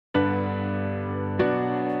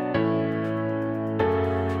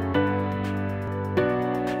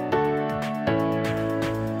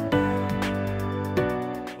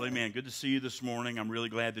good to see you this morning. I'm really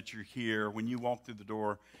glad that you're here. When you walk through the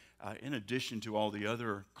door, in addition to all the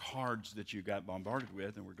other cards that you got bombarded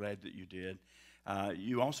with, and we're glad that you did,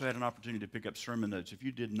 you also had an opportunity to pick up sermon notes. If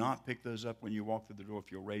you did not pick those up when you walked through the door,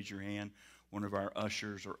 if you'll raise your hand, one of our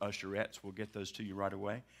ushers or usherettes will get those to you right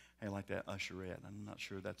away. I like that, usherette. I'm not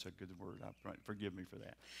sure that's a good word. Forgive me for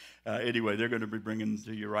that. Anyway, they're going to be bringing them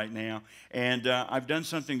to you right now. And I've done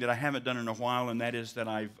something that I haven't done in a while, and that is that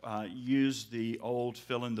I've used the old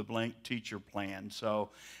fill-in-the-blank teacher plan.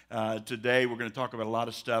 So today we're going to talk about a lot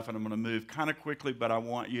of stuff, and I'm going to move kind of quickly, but I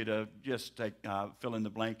want you to just take fill in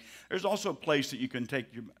the blank. There's also a place that you can take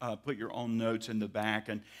your, put your own notes in the back.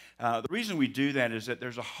 And the reason we do that is that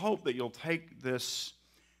there's a hope that you'll take this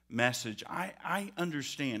message. I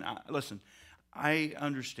understand. Listen, I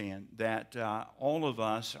understand that all of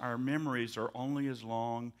us, our memories are only as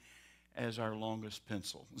long as our longest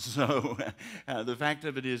pencil. So the fact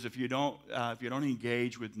of it is, if you don't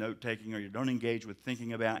engage with note taking, or you don't engage with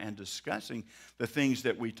thinking about and discussing the things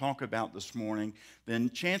that we talk about this morning, then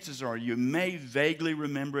chances are you may vaguely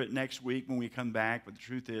remember it next week when we come back. But the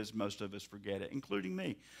truth is, most of us forget it, including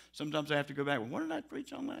me. Sometimes I have to go back. Well, what did I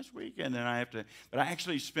preach on last week? And then I have to. But I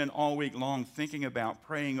actually spend all week long thinking about,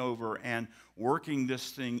 praying over, and working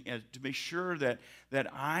this thing to be sure that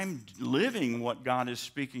I'm living what God is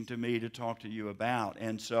speaking to me to talk to you about.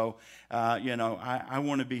 And so, I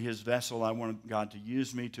want to be His vessel. I want God to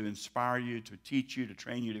use me to inspire you, to teach you, to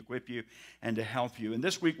train you, to equip you, and to help you. And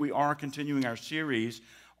this week we are continuing our series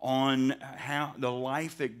on how the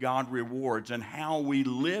life that God rewards and how we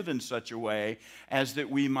live in such a way as that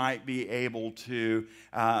we might be able to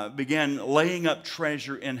begin laying up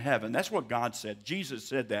treasure in heaven. That's what God said. Jesus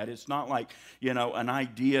said that. It's not like, an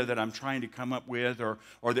idea that I'm trying to come up with or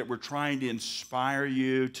that we're trying to inspire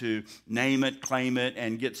you to name it, claim it,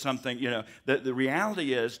 and get something. The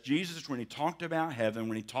reality is, Jesus, when He talked about heaven,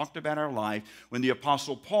 when He talked about our life, when the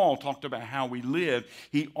Apostle Paul talked about how we live,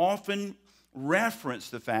 he often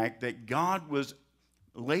referenced the fact that God was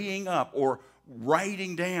laying up or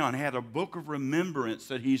writing down, had a book of remembrance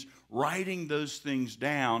that He's writing those things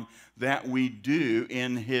down that we do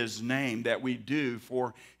in His name, that we do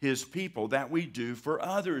for His people, that we do for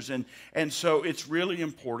others. And so it's really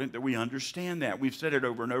important that we understand that. We've said it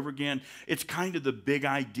over and over again. It's kind of the big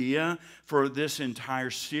idea for this entire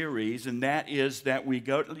series, and that is that we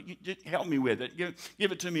go, help me with it,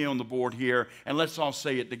 give it to me on the board here, and let's all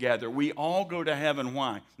say it together. We all go to heaven.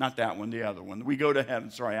 Why? Not that one, the other one. We go to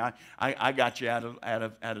heaven. Sorry, I got you out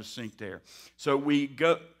of sync there. So we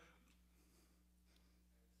go.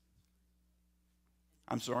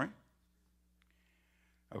 I'm sorry?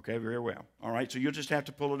 Okay, very well. All right, so you'll just have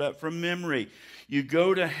to pull it up from memory. You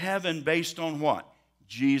go to heaven based on what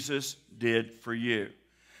Jesus did for you.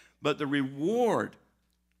 But the reward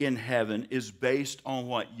in heaven is based on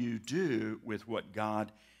what you do with what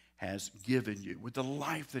God has given you, with the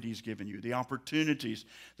life that He's given you, the opportunities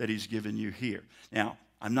that He's given you here. Now,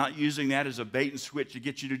 I'm not using that as a bait and switch to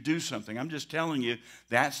get you to do something. I'm just telling you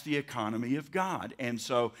that's the economy of God. And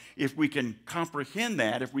so if we can comprehend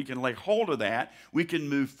that, if we can lay hold of that, we can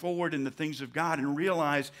move forward in the things of God and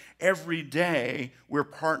realize every day we're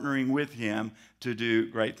partnering with Him to do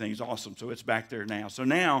great things. Awesome. So it's back there now. So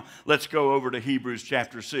now let's go over to Hebrews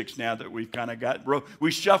chapter 6 now that we've kind of we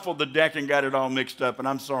shuffled the deck and got it all mixed up. And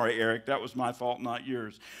I'm sorry, Eric, that was my fault, not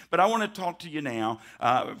yours. But I want to talk to you now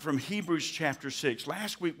from Hebrews chapter 6.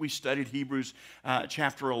 Last week we studied Hebrews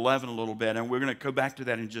chapter 11 a little bit, and we're going to go back to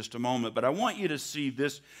that in just a moment. But I want you to see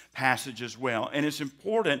this passage as well. And it's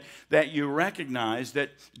important that you recognize that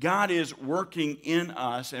God is working in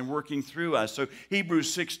us and working through us. So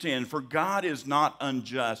Hebrews 6:10, for God is not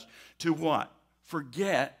unjust to what?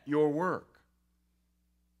 Forget your work.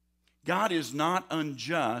 God is not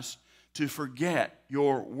unjust to forget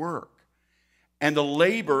your work and the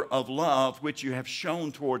labor of love which you have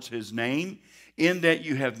shown towards His name, in that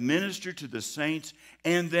you have ministered to the saints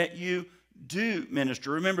and that you do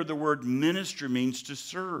minister. Remember, the word minister means to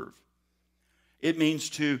serve. It means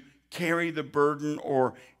to carry the burden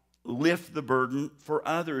or lift the burden for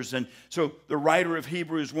others. And so the writer of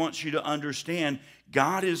Hebrews wants you to understand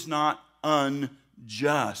God is not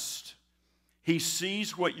unjust. He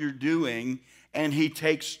sees what you're doing and He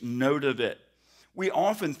takes note of it. We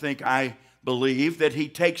often think, I believe, that He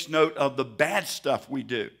takes note of the bad stuff we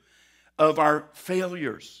do, of our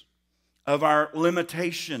failures, of our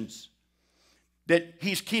limitations, that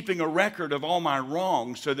He's keeping a record of all my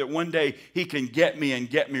wrongs so that one day He can get me and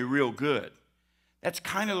get me real good. That's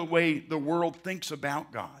kind of the way the world thinks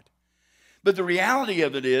about God. But the reality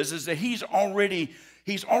of it is that he's already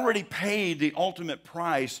paid the ultimate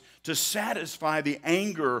price to satisfy the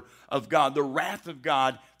anger of God, the wrath of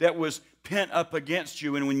God that was pent up against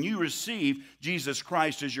you. And when you receive Jesus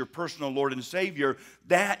Christ as your personal Lord and Savior,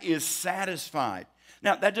 that is satisfied.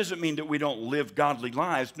 Now, that doesn't mean that we don't live godly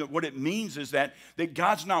lives. No, what it means is that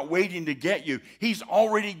God's not waiting to get you. He's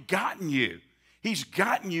already gotten you. He's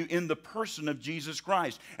gotten you in the person of Jesus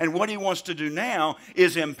Christ. And what he wants to do now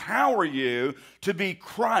is empower you to be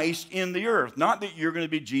Christ in the earth. Not that you're going to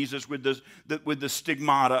be Jesus with the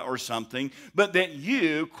stigmata or something, but that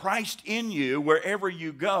you, Christ in you, wherever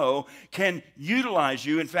you go, can utilize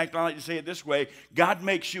you. In fact, I like to say it this way: God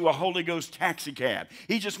makes you a Holy Ghost taxi cab.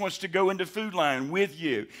 He just wants to go into Food Line with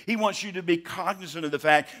you. He wants you to be cognizant of the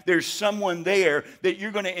fact there's someone there that you're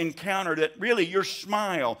going to encounter, that really your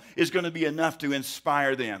smile is going to be enough to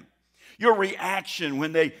inspire them. Your reaction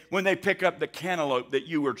when they pick up the cantaloupe that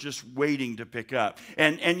you were just waiting to pick up.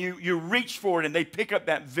 And you reach for it and they pick up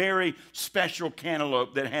that very special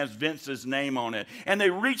cantaloupe that has Vince's name on it. And they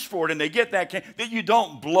reach for it and they get that you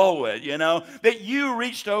don't blow it, you know. That you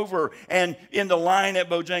reached over and in the line at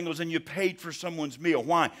Bojangles and you paid for someone's meal.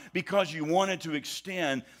 Why? Because you wanted to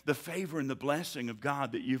extend the favor and the blessing of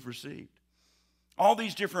God that you've received. All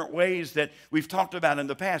these different ways that we've talked about in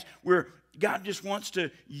the past, where God just wants to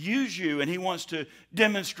use you and he wants to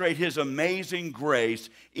demonstrate his amazing grace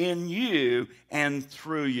in you and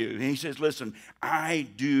through you. And he says, listen, I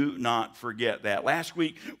do not forget that. Last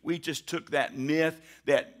week, we just took that myth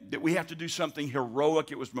that we have to do something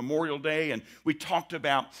heroic. It was Memorial Day, and we talked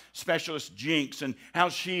about Specialist Jinx and how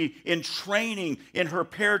she, in training, in her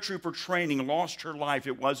paratrooper training, lost her life.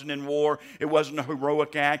 It wasn't in war. It wasn't a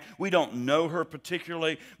heroic act. We don't know her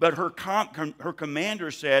particularly, but her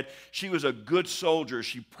commander said she was a good soldier.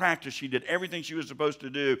 She practiced. She did everything she was supposed to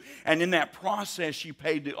do, and in that process, she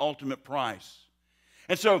paid the ultimate price.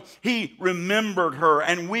 And so he remembered her,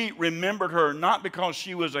 and we remembered her not because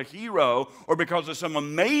she was a hero or because of some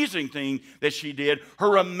amazing thing that she did.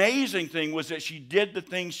 Her amazing thing was that she did the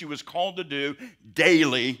things she was called to do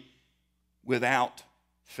daily without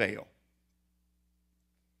fail.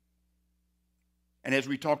 And as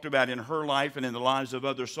we talked about in her life and in the lives of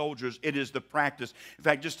other soldiers, it is the practice. In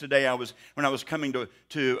fact, just today, when I was coming to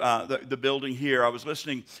the building here, I was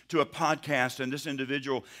listening to a podcast, and this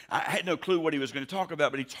individual, I had no clue what he was going to talk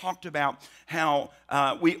about, but he talked about how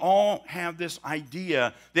we all have this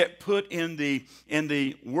idea that put in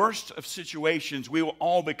the worst of situations, we will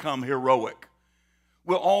all become heroic.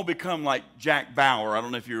 We'll all become like Jack Bauer. I don't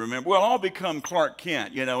know if you remember. We'll all become Clark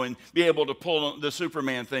Kent, you know, and be able to pull the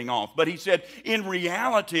Superman thing off. But he said, in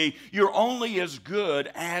reality, you're only as good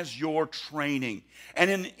as your training.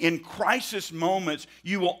 And in crisis moments,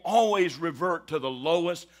 you will always revert to the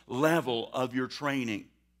lowest level of your training.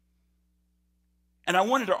 And I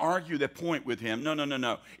wanted to argue that point with him.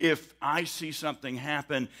 No. If I see something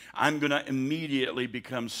happen, I'm going to immediately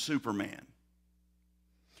become Superman.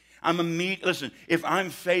 Listen, if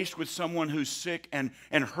I'm faced with someone who's sick and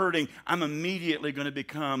hurting, I'm immediately going to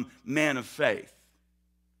become man of faith.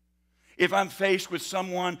 If I'm faced with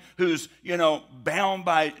someone who's, bound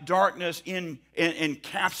by darkness,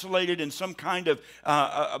 encapsulated in some kind of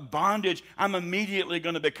bondage, I'm immediately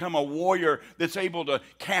going to become a warrior that's able to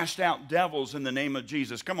cast out devils in the name of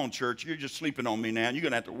Jesus. Come on, church, you're just sleeping on me now. You're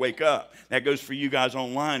going to have to wake up. That goes for you guys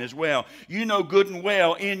online as well. You know good and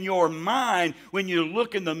well in your mind, when you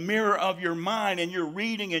look in the mirror of your mind and you're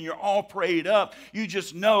reading and you're all prayed up, you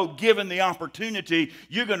just know, given the opportunity,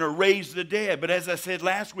 you're going to raise the dead. But as I said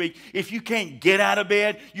last week, if you can't get out of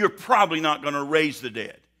bed, you're probably not going to raise the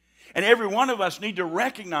dead. And every one of us need to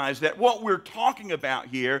recognize that what we're talking about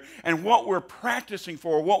here and what we're practicing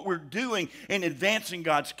for, what we're doing in advancing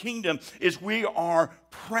God's kingdom, is we are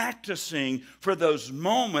practicing for those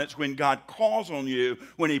moments when God calls on you,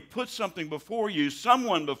 when he puts something before you,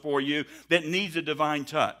 someone before you that needs a divine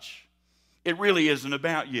touch. It really isn't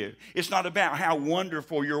about you. It's not about how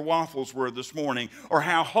wonderful your waffles were this morning or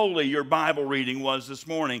how holy your Bible reading was this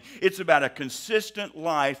morning. It's about a consistent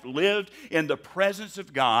life lived in the presence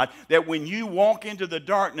of God, that when you walk into the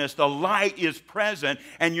darkness, the light is present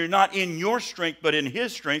and you're not in your strength but in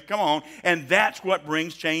his strength. Come on. And that's what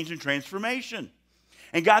brings change and transformation.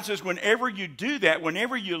 And God says, whenever you do that,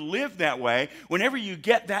 whenever you live that way, whenever you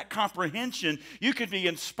get that comprehension, you can be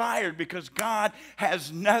inspired, because God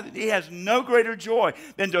has no greater joy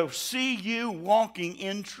than to see you walking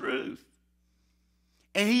in truth.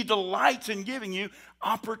 And he delights in giving you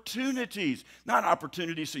opportunities. Not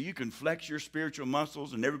opportunities so you can flex your spiritual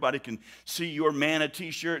muscles and everybody can see your Manna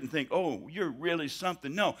t-shirt and think, oh, you're really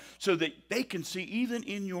something. No, so that they can see even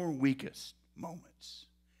in your weakest moments,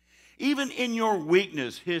 Even in your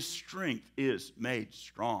weakness, his strength is made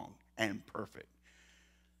strong and perfect.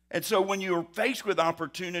 And so when you're faced with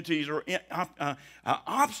opportunities or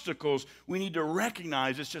obstacles, we need to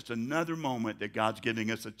recognize it's just another moment that God's giving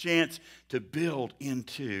us a chance to build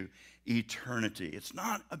into eternity. It's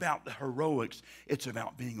not about the heroics. It's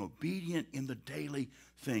about being obedient in the daily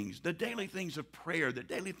things of prayer, the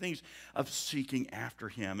daily things of seeking after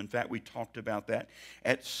him. In fact, we talked about that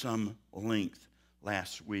at some length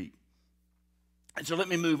last week. And so let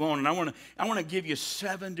me move on, and I want to give you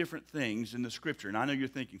 7 different things in the Scripture. And I know you're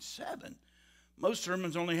thinking, 7? Most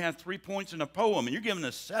sermons only have 3 points in a poem, and you're giving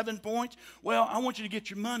us 7 points? Well, I want you to get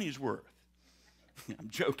your money's worth. I'm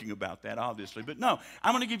joking about that, obviously. But no,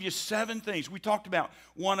 I'm going to give you 7 things. We talked about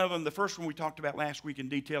one of them. The first one we talked about last week in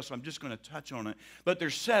detail, so I'm just going to touch on it. But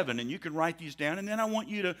there's 7, and you can write these down. And then I want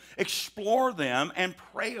you to explore them and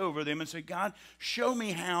pray over them and say, God, show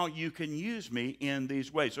me how you can use me in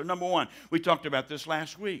these ways. So number 1, we talked about this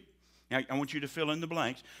last week. Now, I want you to fill in the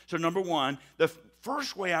blanks. So number 1, the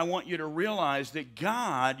first way I want you to realize that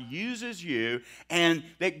God uses you and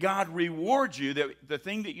that God rewards you, that the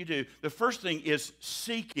thing that you do, the first thing is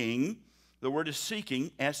seeking. The word is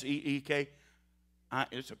seeking, S-E-E-K.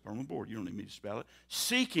 It's up on the board. You don't need me to spell it.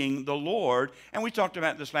 Seeking the Lord. And we talked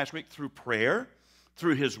about this last week through prayer,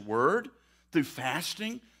 through his word, through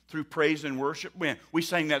fasting, through praise and worship. We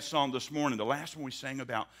sang that song this morning, the last one we sang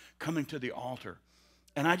about coming to the altar.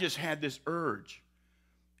 And I just had this urge.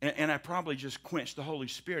 And I probably just quenched the Holy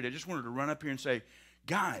Spirit. I just wanted to run up here and say,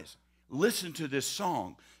 guys, listen to this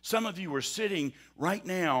song. Some of you are sitting right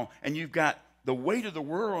now and you've got the weight of the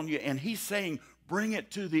world on you, and he's saying, bring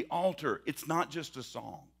it to the altar. It's not just a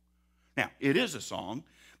song. Now, it is a song,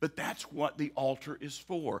 but that's what the altar is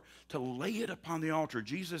for, to lay it upon the altar.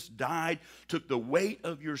 Jesus died, took the weight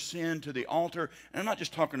of your sin to the altar. And I'm not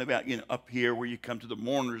just talking about, up here where you come to the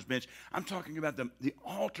mourner's bench. I'm talking about the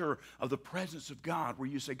altar of the presence of God, where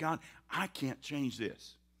you say, God, I can't change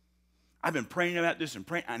this. I've been praying about this and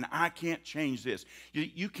praying, and I can't change this.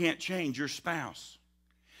 You can't change your spouse.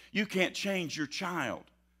 You can't change your child.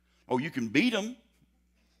 Oh, you can beat them.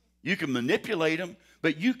 You can manipulate them,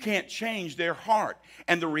 but you can't change their heart.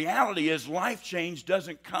 And the reality is life change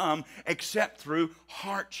doesn't come except through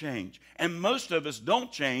heart change. And most of us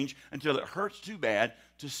don't change until it hurts too bad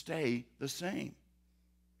to stay the same.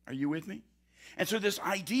 Are you with me? And so this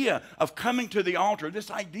idea of coming to the altar, this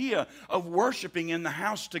idea of worshiping in the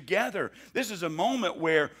house together, this is a moment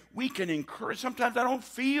where we can encourage. Sometimes I don't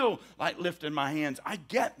feel like lifting my hands. I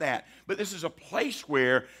get that. But this is a place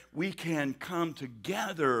where we can come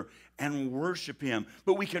together and worship him.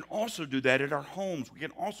 But we can also do that at our homes. We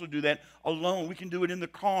can also do that alone. We can do it in the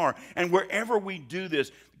car. And wherever we do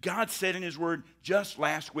this, God said in his word just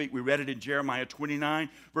last week, we read it in Jeremiah 29,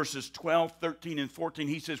 verses 12, 13, and 14.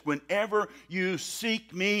 He says, whenever you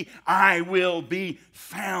seek me, I will be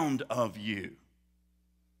found of you.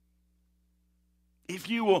 If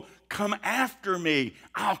you will come after me,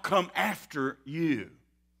 I'll come after you.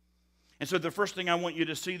 And so the first thing I want you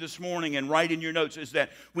to see this morning and write in your notes is that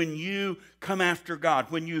when you come after God,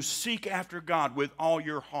 when you seek after God with all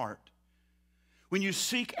your heart, when you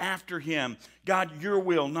seek after him, God, your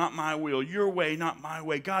will, not my will, your way, not my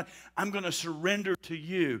way. God, I'm going to surrender to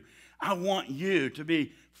you. I want you to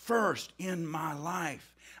be first in my life.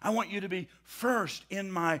 I want you to be first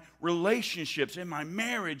in my relationships, in my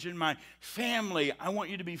marriage, in my family. I want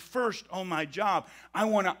you to be first on my job. I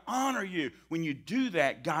want to honor you. When you do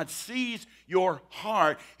that, God sees your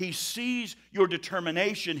heart. He sees your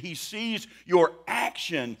determination. He sees your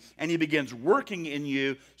action, and he begins working in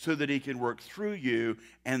you so that he can work through you,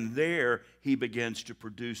 and there he begins to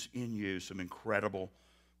produce in you some incredible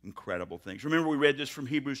things. Remember, we read this from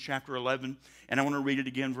Hebrews chapter 11, and I want to read it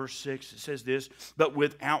again, verse 6. It says this, but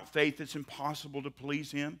without faith it's impossible to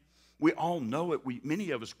please him. We all know it. Many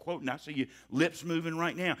of us quote, and I see your lips moving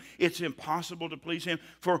right now. It's impossible to please him.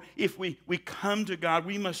 For if we come to God,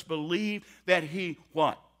 we must believe that he,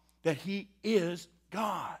 what? That he is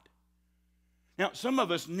God. Now, some of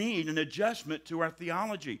us need an adjustment to our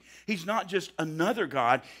theology. He's not just another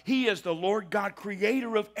God. He is the Lord God,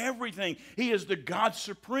 creator of everything. He is the God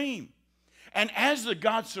supreme. And as the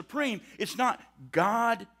God supreme, it's not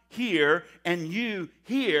God here and you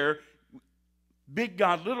here, big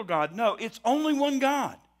God, little God. No, it's only one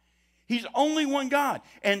God. He's only one God.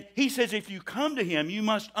 And he says if you come to him, you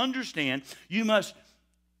must understand, you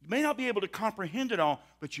may not be able to comprehend it all,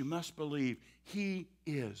 but you must believe he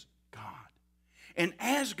is God. And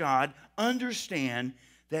as God, understand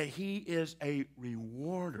that he is a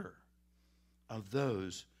rewarder of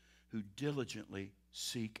those who diligently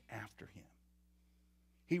seek after him.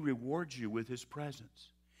 He rewards you with his presence.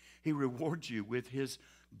 He rewards you with his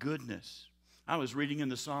goodness. I was reading in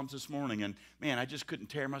the Psalms this morning, and man, I just couldn't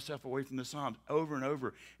tear myself away from the Psalms over and over.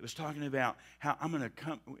 It was talking about how I'm going to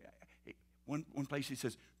come. One place he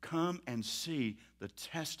says, come and see the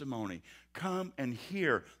testimony. Come and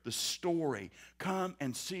hear the story. Come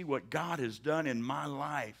and see what God has done in my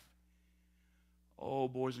life. Oh,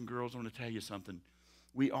 boys and girls, I want to tell you something.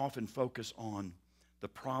 We often focus on the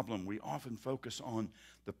problem. We often focus on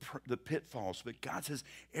the pitfalls. But God says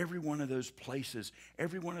every one of those places,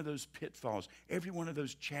 every one of those pitfalls, every one of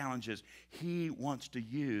those challenges, he wants to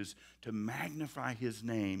use to magnify his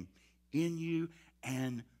name in you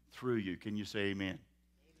and through you. Can you say amen?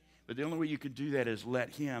 But the only way you can do that is let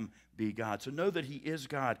him be God. So know that he is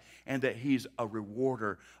God and that he's a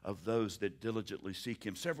rewarder of those that diligently seek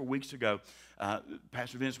him. Several weeks ago,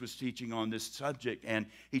 Pastor Vince was teaching on this subject, and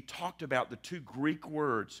he talked about the two Greek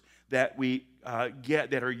words that we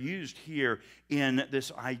get that are used here in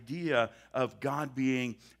this idea of God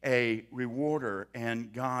being a rewarder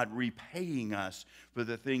and God repaying us for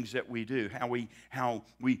the things that we do, how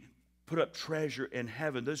we put up treasure in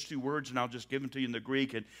heaven. Those two words, and I'll just give them to you in the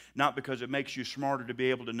Greek, and not because it makes you smarter to be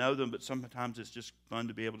able to know them, but sometimes it's just fun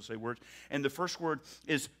to be able to say words. And the first word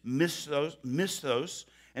is misthos,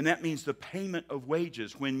 and that means the payment of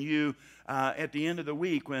wages. When you, at the end of the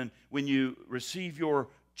week, when you receive your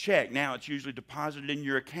check, now it's usually deposited in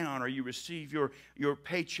your account, or you receive your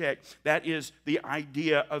paycheck, that is the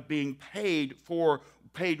idea of being paid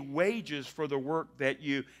wages for the work that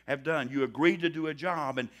you have done. You agreed to do a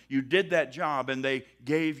job, and you did that job, and they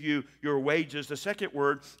gave you your wages. The second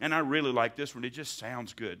word, and I really like this one, it just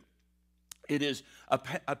sounds good. It is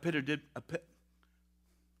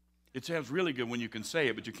it sounds really good when you can say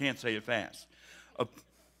it, but you can't say it fast.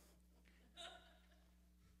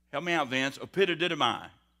 Help me out, Vince. Apodidomai.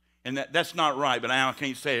 And that's not right, but now I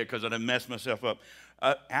can't say it because I done messed myself up.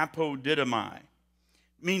 Apodidomai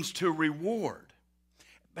means to reward.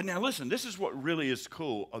 But now listen, this is what really is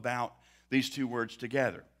cool about these two words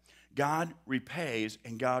together. God repays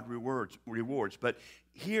and God rewards. But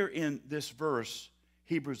here in this verse,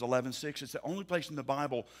 Hebrews 11:6, it's the only place in the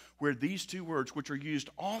Bible where these two words, which are used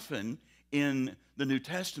often in the New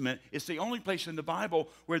Testament, it's the only place in the Bible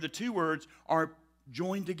where the two words are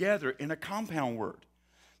joined together in a compound word,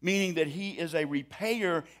 meaning that he is a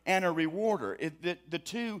repayer and a rewarder. The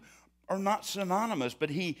two are not synonymous, but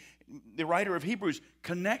the writer of Hebrews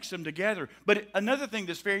connects them together. But another thing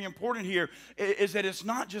that's very important here is that it's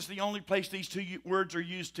not just the only place these two words are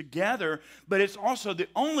used together, but it's also the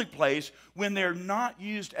only place when they're not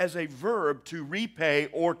used as a verb to repay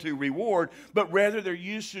or to reward, but rather they're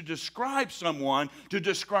used to describe someone, to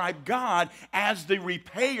describe God as the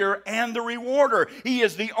repayer and the rewarder. He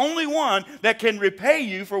is the only one that can repay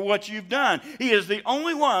you for what you've done. He is the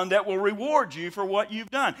only one that will reward you for what you've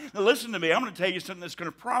done. Now listen to me. I'm going to tell you something that's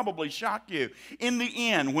going to probably shock you. In the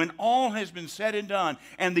end, when all has been said and done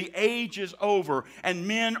and the age is over and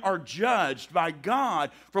men are judged by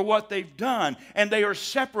God for what they've done, and they are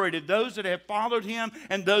separated, those that have followed him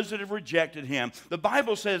and those that have rejected him. The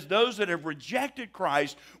Bible says those that have rejected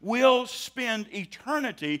Christ will spend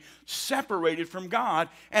eternity separated from God,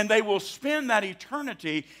 and they will spend that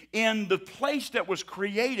eternity in the place that was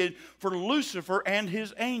created for Lucifer and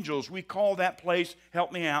his angels. We call that place,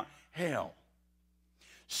 help me out, hell.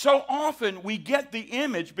 So often we get the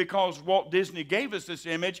image, because Walt Disney gave us this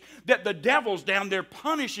image, that the devil's down there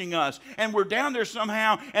punishing us, and we're down there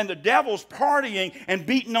somehow, and the devil's partying and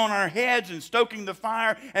beating on our heads and stoking the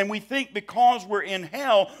fire, and we think because we're in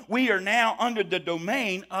hell, we are now under the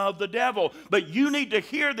domain of the devil. But you need to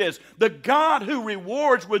hear this. The God who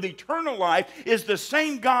rewards with eternal life is the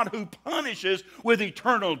same God who punishes with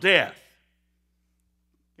eternal death.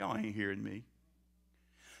 Y'all ain't hearing me.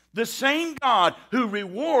 The same God who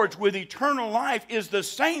rewards with eternal life is the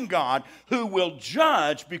same God who will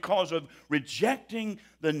judge because of rejecting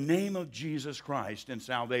the name of Jesus Christ in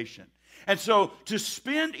salvation. And so to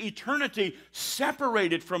spend eternity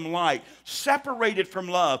separated from light, separated from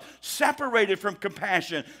love, separated from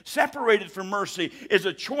compassion, separated from mercy is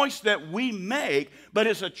a choice that we make, but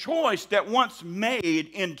it's a choice that once made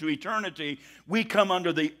into eternity, we come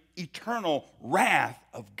under the eternal wrath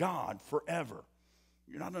of God forever.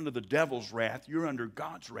 You're not under the devil's wrath. You're under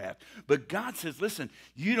God's wrath. But God says, listen,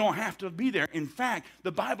 you don't have to be there. In fact,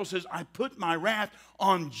 the Bible says, I put my wrath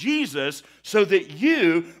on Jesus so that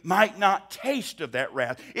you might not taste of that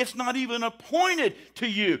wrath. It's not even appointed to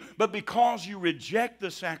you. But because you reject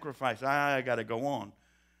the sacrifice, I got to go on,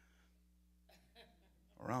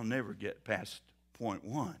 or I'll never get past point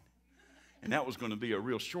 1. And that was going to be a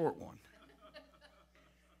real short one.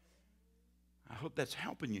 I hope that's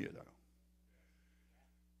helping you, though.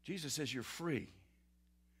 Jesus says you're free.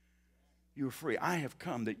 You are free. I have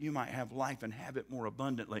come that you might have life and have it more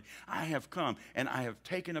abundantly. I have come and I have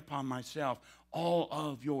taken upon myself all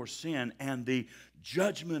of your sin and the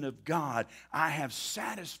judgment of God. I have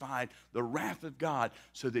satisfied the wrath of God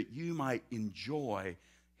so that you might enjoy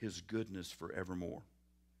his goodness forevermore.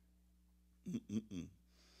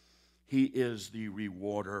 He is the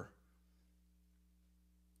rewarder.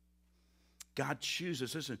 God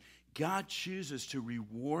chooses, listen, God chooses to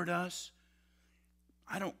reward us.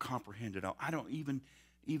 I don't comprehend it all. I don't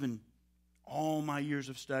even all my years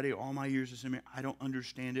of study, all my years of seminary, I don't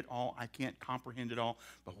understand it all. I can't comprehend it all.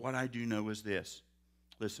 But what I do know is this.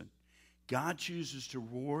 Listen, God chooses to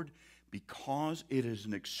reward because it is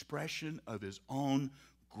an expression of his own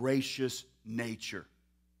gracious nature.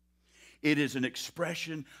 It is an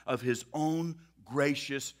expression of his own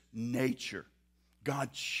gracious nature.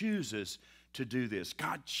 God chooses to do this.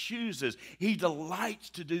 God chooses. He delights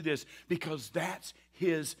to do this because that's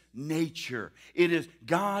his nature. It is,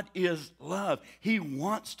 God is love. He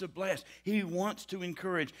wants to bless. He wants to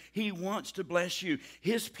encourage. He wants to bless you.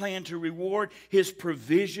 His plan to reward, his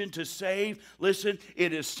provision to save, listen,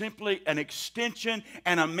 it is simply an extension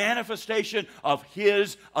and a manifestation of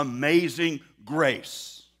his amazing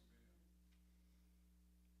grace.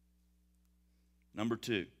 Number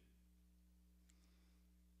two.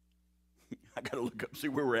 I got to look up and see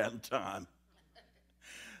where we're at in time.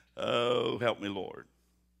 Oh, help me, Lord.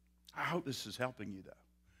 I hope this is helping you, though.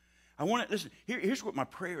 I want to, listen, here's what my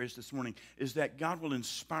prayer is this morning, is that God will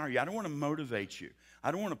inspire you. I don't want to motivate you.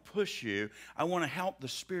 I don't want to push you. I want to help the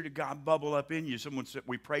Spirit of God bubble up in you. Someone said,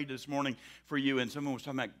 we prayed this morning for you, and someone was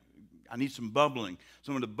talking about, I need some bubbling.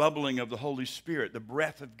 Some of the bubbling of the Holy Spirit, the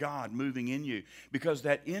breath of God moving in you. Because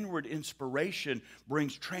that inward inspiration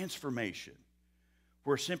brings transformation.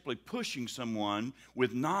 Where simply pushing someone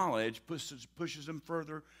with knowledge pushes them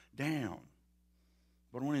further down.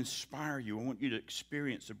 But I want to inspire you. I want you to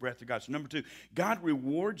experience the breath of God. So number two, God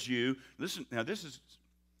rewards you. Listen, now this is,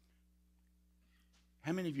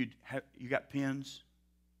 how many of you got pens?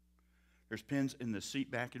 There's pens in the seat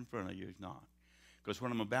back in front of you. It's not. Because what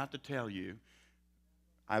I'm about to tell you,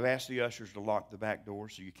 I've asked the ushers to lock the back door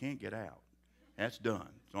so you can't get out. That's done.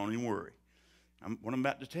 Don't even worry. What I'm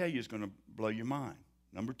about to tell you is going to blow your mind.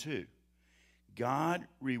 Number two, God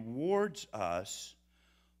rewards us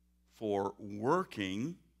for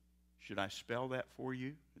working, should I spell that for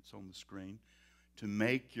you? It's on the screen, to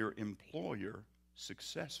make your employer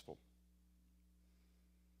successful.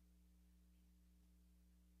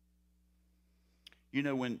 You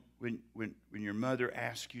know, when your mother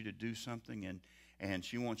asks you to do something and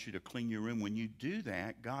she wants you to clean your room, when you do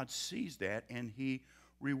that, God sees that and he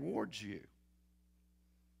rewards you.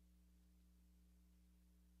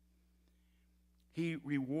 He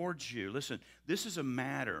rewards you. Listen, this is a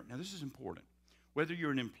matter. Now, this is important. Whether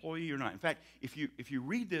you're an employee or not. In fact, if you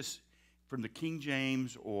read this from the King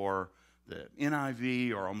James or the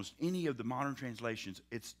NIV or almost any of the modern translations,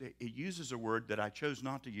 it uses a word that I chose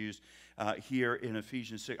not to use here in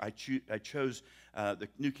Ephesians 6. I chose the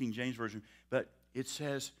New King James Version, but it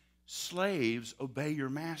says, slaves, obey your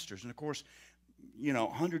masters. And, of course,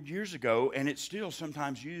 100 years ago, and it's still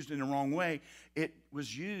sometimes used in the wrong way, it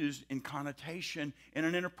was used in connotation, in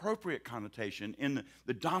an inappropriate connotation, in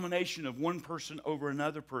the domination of one person over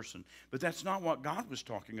another person. But that's not what God was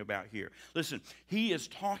talking about here. Listen, he is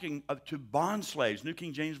talking to bond slaves. New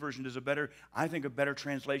King James Version is a better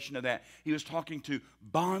translation of that. He was talking to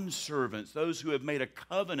bond servants, those who have made a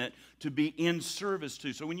covenant to be in service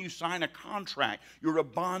to. So when you sign a contract, you're a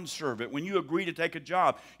bond servant. When you agree to take a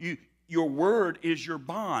job, your word is your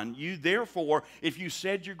bond. You, therefore, if you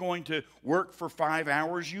said you're going to work for 5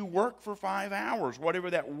 hours, you work for 5 hours, whatever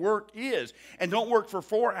that work is. And don't work for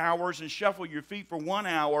 4 hours and shuffle your feet for 1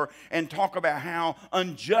 hour and talk about how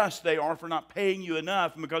unjust they are for not paying you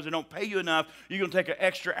enough. And because they don't pay you enough, you're going to take an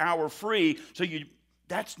extra hour free. So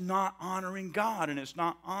that's not honoring God, and it's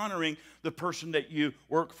not honoring the person that you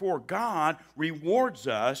work for. God rewards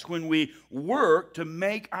us when we work to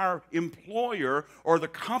make our employer or the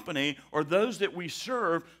company or those that we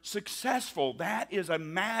serve successful. That is a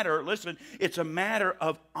matter, listen, it's a matter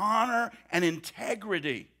of honor and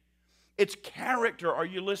integrity. It's character. Are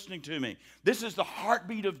you listening to me? This is the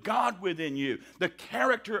heartbeat of God within you, the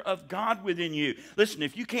character of God within you. Listen,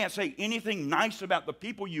 if you can't say anything nice about the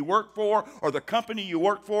people you work for or the company you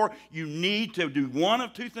work for, you need to do one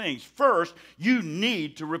of two things. First, you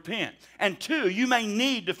need to repent. And two, you may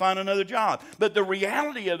need to find another job. But the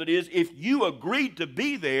reality of it is, if you agreed to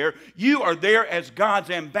be there, you are there as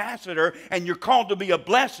God's ambassador, and you're called to be a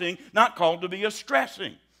blessing, not called to be a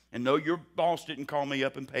stressing. And no, your boss didn't call me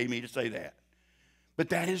up and pay me to say that. But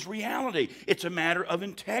that is reality. It's a matter of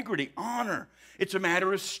integrity, honor. It's a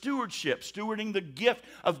matter of stewardship, stewarding the gift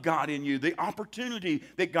of God in you, the opportunity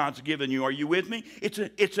that God's given you. Are you with me?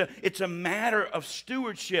 It's a matter of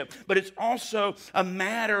stewardship, but it's also a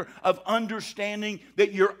matter of understanding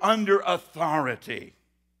that you're under authority.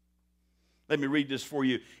 Let me read this for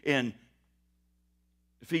you in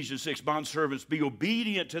Ephesians 6, bondservants, be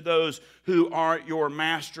obedient to those who are your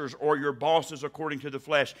masters or your bosses according to the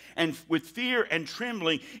flesh, and with fear and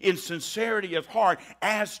trembling in sincerity of heart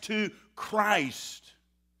as to Christ.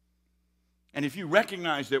 And if you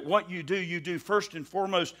recognize that what you do first and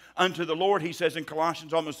foremost unto the Lord, he says in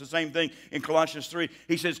Colossians almost the same thing in Colossians 3.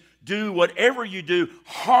 He says, do whatever you do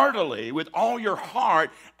heartily with all your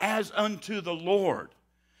heart as unto the Lord.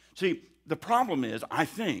 See, the problem is, I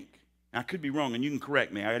think, I could be wrong, and you can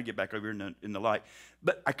correct me. I got to get back over here in the light.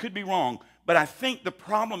 But I could be wrong. But I think the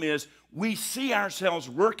problem is we see ourselves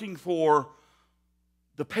working for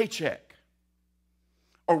the paycheck,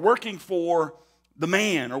 or working for the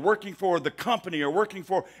man, or working for the company, or working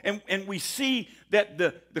for, and we see that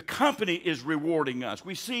the company is rewarding us.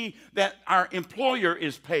 We see that our employer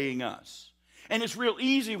is paying us. And it's real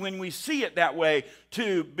easy when we see it that way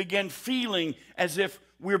to begin feeling as if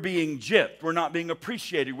we're being gypped, we're not being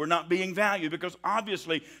appreciated, we're not being valued, because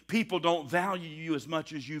obviously people don't value you as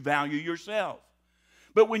much as you value yourself.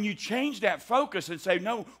 But when you change that focus and say,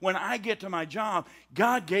 no, when I get to my job,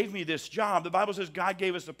 God gave me this job. The Bible says God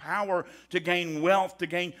gave us the power to gain wealth, to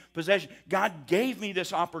gain possession. God gave me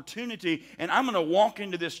this opportunity, and I'm going to walk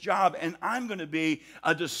into this job, and I'm going to be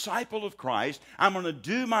a disciple of Christ. I'm going to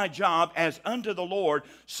do my job as unto the Lord,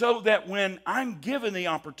 so that when I'm given the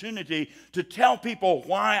opportunity to tell people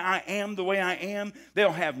why I am the way I am,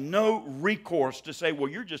 they'll have no recourse to say,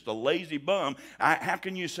 well, you're just a lazy bum. How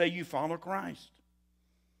can you say you follow Christ?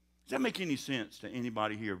 Does that make any sense to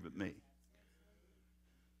anybody here but me?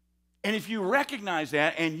 And if you recognize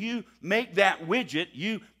that and you make that widget,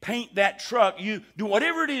 you paint that truck, you do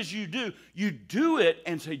whatever it is you do it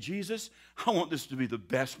and say, Jesus, I want this to be the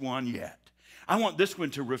best one yet. I want this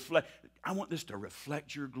one to reflect, I want this to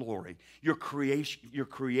reflect your glory, your creation, your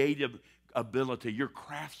creative ability, your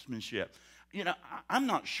craftsmanship. You know, I'm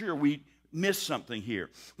not sure we miss something here.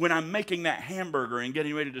 When I'm making that hamburger and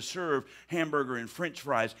getting ready to serve hamburger and French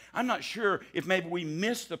fries, I'm not sure if maybe we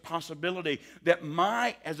miss the possibility that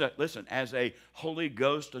as a Holy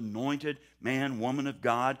Ghost anointed man, woman of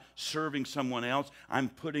God, serving someone else, I'm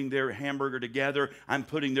putting their hamburger together, I'm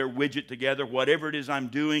putting their widget together, whatever it is I'm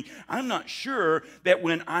doing. I'm not sure that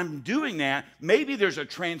when I'm doing that, maybe there's a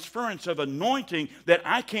transference of anointing that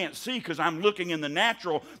I can't see because I'm looking in the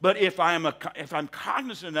natural, but if I'm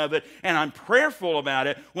cognizant of it and I'm prayerful about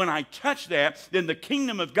it, when I touch that, then the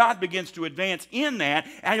kingdom of God begins to advance in that.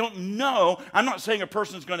 I don't know. I'm not saying a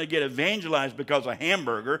person's going to get evangelized because of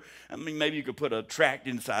hamburger. I mean, maybe you could put a tract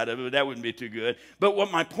inside of it, but that wouldn't be too good. But what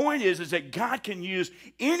my point is that God can use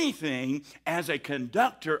anything as a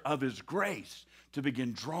conductor of His grace to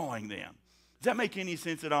begin drawing them. Does that make any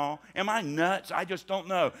sense at all? Am I nuts? I just don't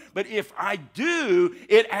know. But if I do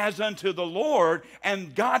it as unto the Lord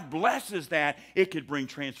and God blesses that, it could bring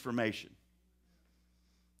transformation.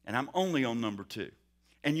 And I'm only on number 2.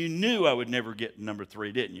 And you knew I would never get to number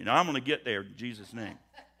 3, didn't you? Now, I'm going to get there in Jesus' name.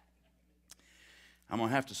 I'm going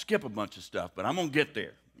to have to skip a bunch of stuff, but I'm going to get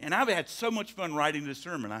there. And I've had so much fun writing this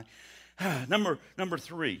sermon. Number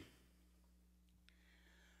 3.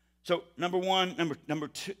 So number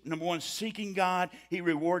one, seeking God. He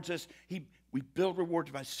rewards us. We build rewards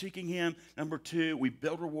by seeking Him. Number 2, we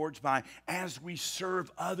build rewards by, as we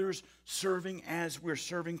serve others, serving as we're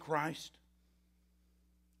serving Christ.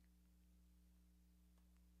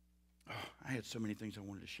 Oh, I had so many things I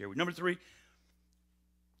wanted to share with you. Number 3,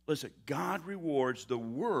 listen, God rewards the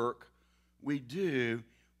work we do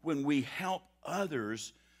when we help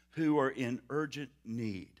others who are in urgent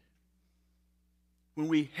need. When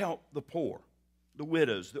we help the poor, the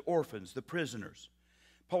widows, the orphans, the prisoners.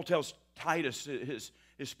 Paul tells Titus, his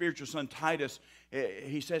spiritual son Titus,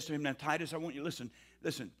 he says to him, now Titus, I want you, listen,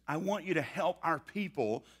 I want you to help our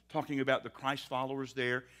people, talking about the Christ followers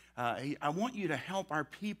there, I want you to help our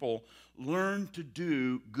people learn to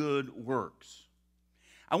do good works.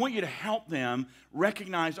 I want you to help them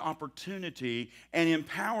recognize opportunity and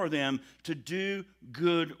empower them to do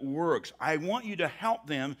good works. I want you to help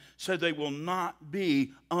them so they will not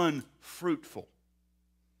be unfruitful.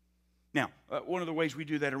 Now, one of the ways we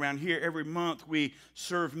do that around here, every month we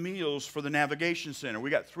serve meals for the Navigation Center. We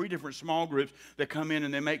got 3 different small groups that come in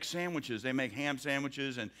and they make sandwiches. They make ham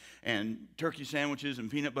sandwiches and turkey sandwiches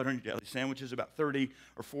and peanut butter and jelly sandwiches, about 30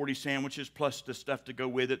 or 40 sandwiches, plus the stuff to go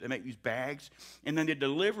with it. They make these bags, and then they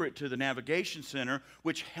deliver it to the Navigation Center,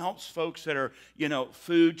 which helps folks that are,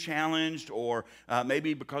 food challenged, or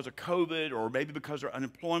maybe because of COVID, or maybe because of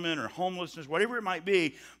unemployment or homelessness, whatever it might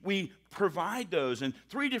be. We provide those, and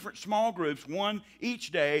 3 different small groups, one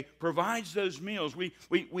each day, provides those meals. We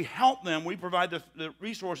help them. We provide the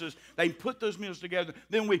resources. They put those meals together.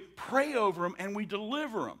 Then we pray over them, and we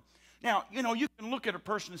deliver them. Now, you can look at a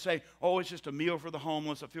person and say, oh, it's just a meal for the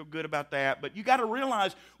homeless. I feel good about that. But you got to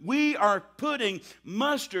realize we are putting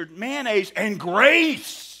mustard, mayonnaise, and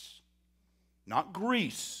grace, not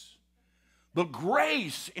grease, but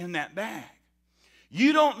grace in that bag.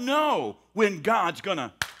 You don't know when God's going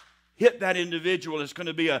to hit that individual. It's going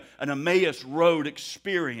to be an Emmaus Road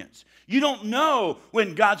experience. You don't know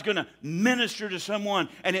when God's going to minister to someone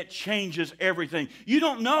and it changes everything. You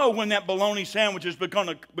don't know when that bologna sandwich is going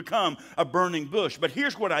to become a burning bush. But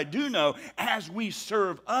here's what I do know. As we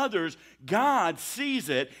serve others, God sees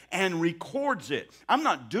it and records it. I'm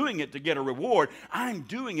not doing it to get a reward. I'm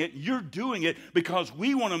doing it, you're doing it because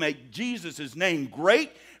we want to make Jesus' name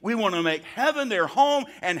great. We want to make heaven their home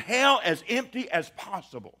and hell as empty as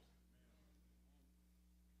possible.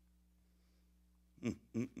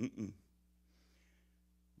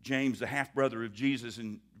 James, the half-brother of Jesus,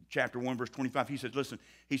 in chapter 1, verse 25, he said, listen,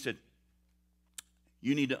 he said,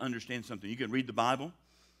 you need to understand something. You can read the Bible,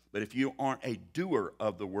 but if you aren't a doer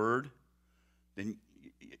of the word, then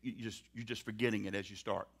you're just forgetting it as you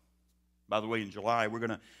start. By the way, in July, we're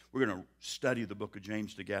gonna study the book of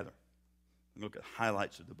James together. We'll look at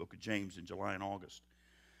highlights of the book of James in July and August.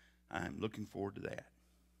 I'm looking forward to that.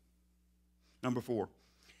 Number 4.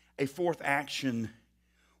 A 4th action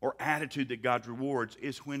or attitude that God rewards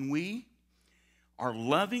is when we are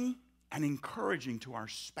loving and encouraging to our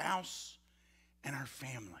spouse and our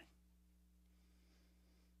family.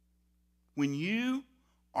 When you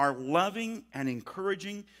are loving and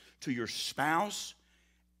encouraging to your spouse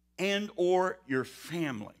and or your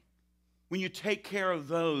family, when you take care of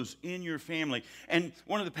those in your family. And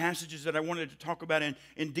one of the passages that I wanted to talk about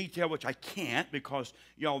in detail, which I can't because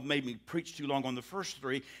y'all made me preach too long on the first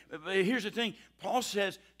 3. But here's the thing. Paul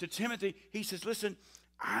says to Timothy, he says, listen,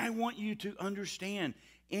 I want you to understand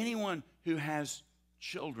anyone who has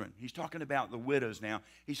children. He's talking about the widows now.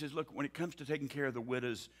 He says, look, when it comes to taking care of the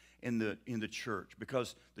widows in the church,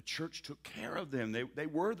 because the church took care of them. They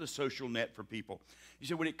were the social net for people. He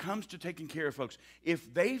said, when it comes to taking care of folks,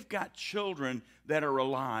 if they've got children that are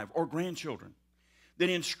alive or grandchildren, then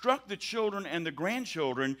instruct the children and the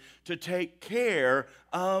grandchildren to take care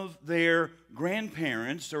of their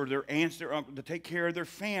grandparents or their aunts, their uncles, to take care of their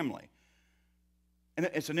family. And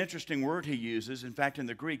it's an interesting word he uses. In fact, in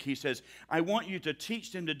the Greek, he says, I want you to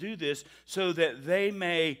teach them to do this so that they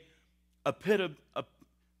may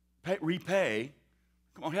repay.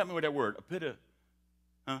 Come on, help me with that word.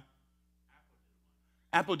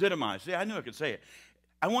 Apodidomize. Yeah, I knew I could say it.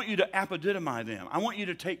 I want you to apodidomize them. I want you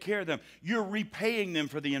to take care of them. You're repaying them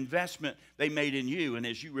for the investment they made in you, and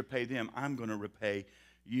as you repay them, I'm going to repay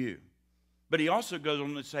you. But he also goes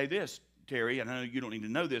on to say this, Terry, and I know you don't need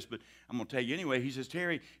to know this, but I'm going to tell you anyway. He says,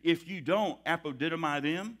 Terry, if you don't apodidomize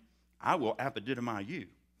them, I will apodidomize you.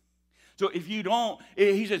 So if you don't,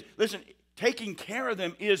 he says, listen, taking care of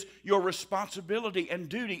them is your responsibility and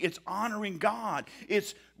duty. It's honoring God.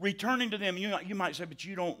 It's returning to them. You might say, but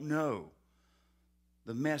you don't know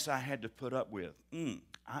the mess I had to put up with.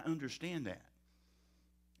 I understand that.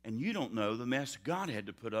 And you don't know the mess God had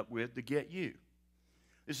to put up with to get you.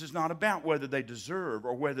 This is not about whether they deserve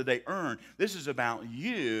or whether they earn. This is about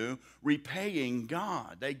you repaying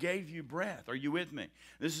God. They gave you breath. Are you with me?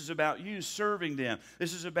 This is about you serving them.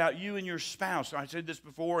 This is about you and your spouse. I said this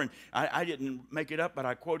before, and I didn't make it up, but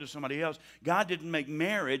I quoted somebody else. God didn't make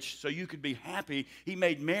marriage so you could be happy. He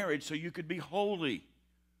made marriage so you could be holy.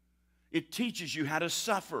 It teaches you how to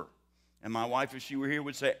suffer. And my wife, if she were here,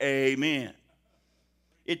 would say, amen.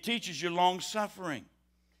 It teaches you long-suffering.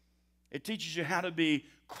 It teaches you how to be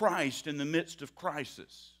Christ in the midst of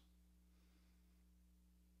crisis.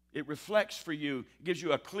 It reflects for you, it gives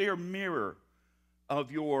you a clear mirror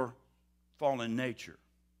of your fallen nature.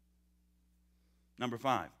 Number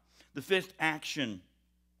 5, the 5th action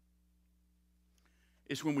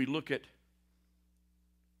is when we look at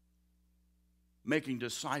making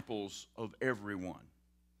disciples of everyone.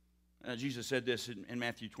 Jesus said this in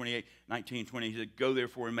Matthew 28:19-20. He said, go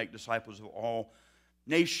therefore and make disciples of all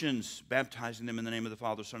nations, baptizing them in the name of the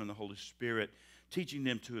Father, Son, and the Holy Spirit, teaching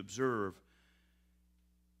them to observe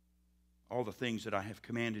all the things that I have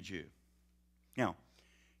commanded you. Now,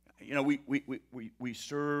 you know, we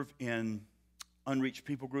serve in unreached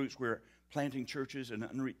people groups. We're planting churches in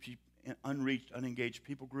unreached, unengaged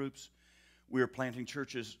people groups. We're planting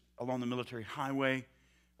churches along the military highway.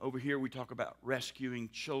 Over here we talk about rescuing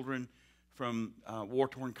children from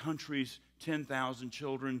war-torn countries, 10,000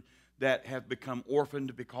 children that have become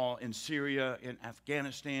orphaned because in Syria, in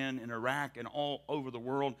Afghanistan, in Iraq, and all over the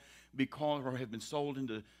world because or have been sold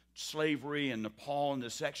into slavery in Nepal and the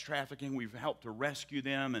sex trafficking. We've helped to rescue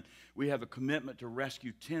them, and we have a commitment to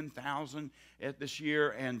rescue 10,000 this year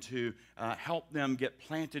and to help them get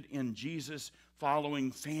planted in Jesus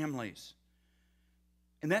following families.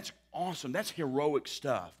 And that's awesome. That's heroic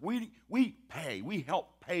stuff. We help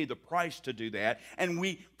pay the price to do that, and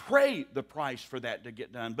we pray the price for that to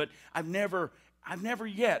get done. But I've never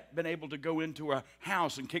yet been able to go into a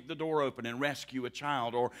house and kick the door open and rescue a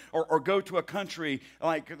child, or go to a country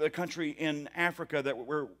like the country in Africa that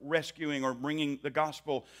we're rescuing or bringing the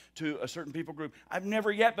gospel to a certain people group. I've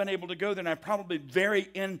never yet been able to go there, and I'm probably very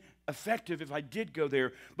ineffective if I did go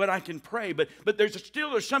there, but I can pray. But there's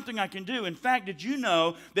something I can do. In fact, did you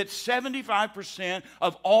know that 75%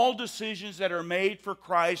 of all decisions that are made for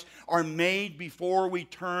Christ are made before we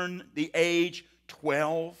turn the age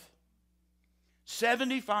 12?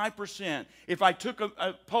 75%. If I took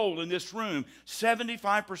a poll in this room,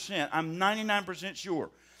 75%, I'm 99%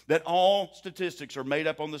 sure that all statistics are made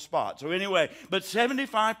up on the spot. So anyway, but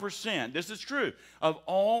 75%, this is true, of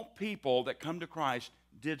all people that come to Christ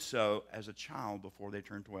did so as a child before they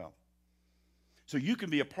turned 12. So you can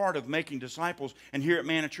be a part of making disciples, and here at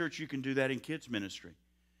Manna Church you can do that in kids ministry.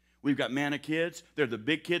 We've got Manna Kids. They're the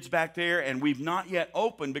big kids back there, and we've not yet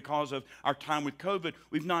opened because of our time with COVID.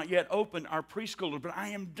 We've not yet opened our preschoolers, but I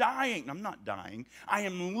am dying. I'm not dying. I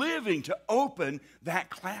am living to open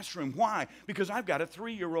that classroom. Why? Because I've got a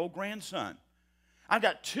 3-year-old grandson. I've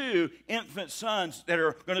got 2 infant sons that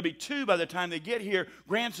are going to be 2 by the time they get here,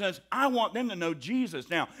 grandsons. I want them to know Jesus.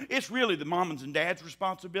 Now, it's really the moms and dads'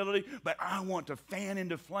 responsibility, but I want to fan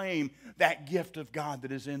into flame that gift of God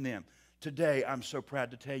that is in them. Today, I'm so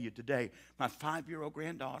proud to tell you, today, my 5-year-old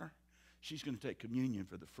granddaughter, she's going to take communion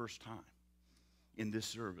for the first time in this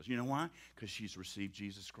service. You know why? Because she's received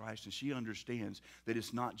Jesus Christ, and she understands that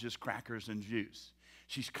it's not just crackers and juice.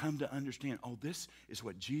 She's come to understand, oh, this is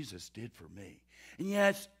what Jesus did for me. And yeah,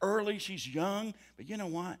 it's early, she's young, but you know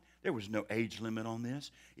what? There was no age limit on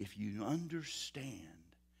this. If you understand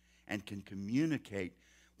and can communicate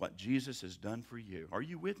what Jesus has done for you, are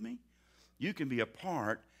you with me? You can be a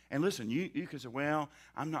part. And listen, you can say, well,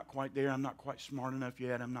 I'm not quite there. I'm not quite smart enough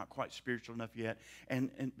yet. I'm not quite spiritual enough yet.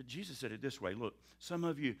 But Jesus said it this way. Look, some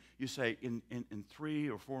of you say in 3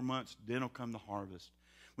 or 4 months, then will come the harvest.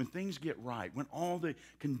 When things get right, when all the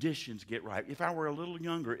conditions get right, if I were a little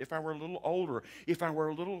younger, if I were a little older, if I were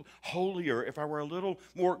a little holier, if I were a little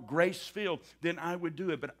more grace-filled, then I would do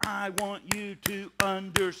it. But I want you to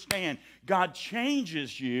understand, God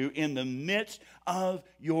changes you in the midst of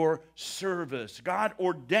your service. God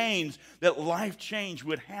ordains that life change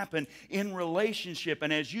would happen in relationship.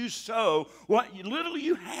 And as you sow what little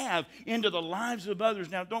you have into the lives of others,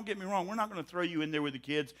 now don't get me wrong, we're not going to throw you in there with the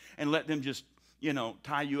kids and let them just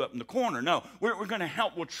tie you up in the corner. No, we're going to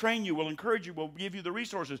help. We'll train you. We'll encourage you. We'll give you the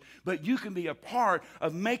resources. But you can be a part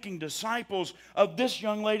of making disciples of this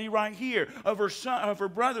young lady right here, of her son, of her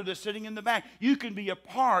brother that's sitting in the back. You can be a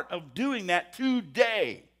part of doing that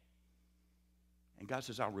today. And God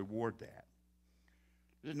says, I'll reward that.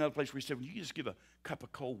 There's another place where he said, when you just give a cup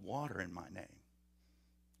of cold water in my name,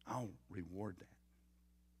 I'll reward that.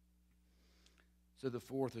 So the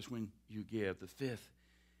 4th is when you give. The 5th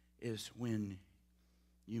is when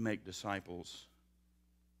you make disciples.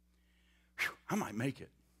 Whew, I might make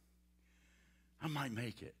it. I might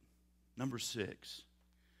make it. Number 6.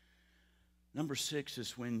 Number 6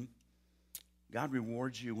 is when God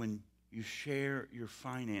rewards you when you share your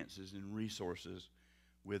finances and resources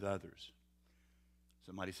with others.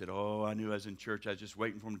 Somebody said, oh, I knew I was in church. I was just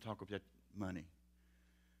waiting for him to talk about money.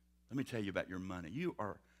 Let me tell you about your money. You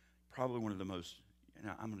are probably one of the most,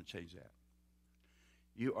 I'm going to change that.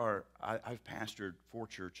 I've pastored 4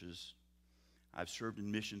 churches. I've served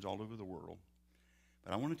in missions all over the world.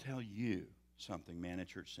 But I want to tell you something, Manna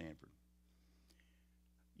Church Sanford.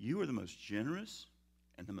 You are the most generous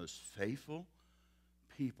and the most faithful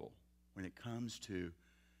people when it comes to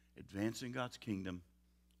advancing God's kingdom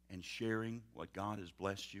and sharing what God has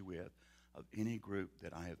blessed you with of any group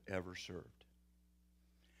that I have ever served.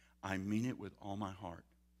 I mean it with all my heart.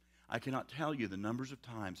 I cannot tell you the numbers of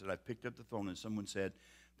times that I've picked up the phone and someone said,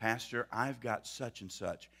 Pastor, I've got such and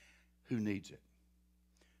such. Who needs it?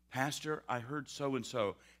 Pastor, I heard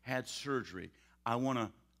so-and-so had surgery. I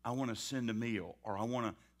want to send a meal, or I want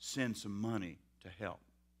to send some money to help.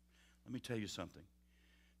 Let me tell you something.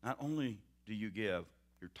 Not only do you give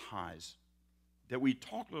your tithes that we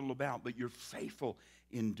talked a little about, but you're faithful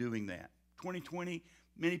in doing that. 2020,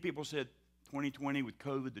 many people said 2020 with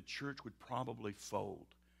COVID, the church would probably fold.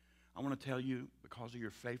 I want to tell you, because of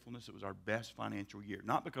your faithfulness, it was our best financial year.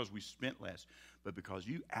 Not because we spent less, but because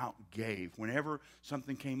you outgave. Whenever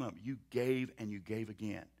something came up, you gave and you gave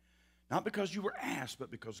again. Not because you were asked, but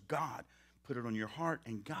because God put it on your heart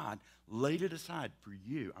and God laid it aside for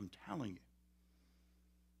you. I'm telling you.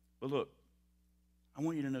 But look, I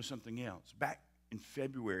want you to know something else. Back in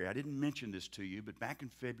February, I didn't mention this to you, but back in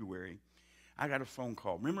February, I got a phone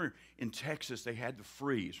call. Remember in Texas, they had the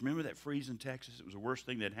freeze. Remember that freeze in Texas? It was the worst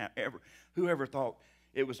thing that ever. Whoever thought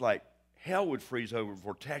it was like hell would freeze over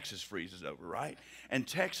before Texas freezes over, right? And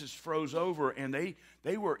Texas froze over, and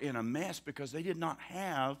they were in a mess because they didn't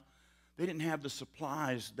have the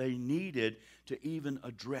supplies they needed to even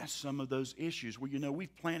address some of those issues. Well, you know,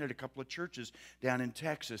 we've planted a couple of churches down in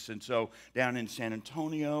Texas, and so down in San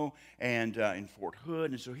Antonio and in Fort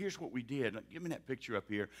Hood. And so here's what we did. Give me that picture up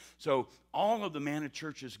here. So all of the Manna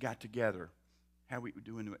churches got together. How we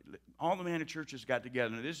doing? All the Manna churches got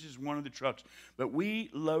together. Now, this is one of the trucks, but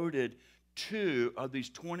we loaded 2 of these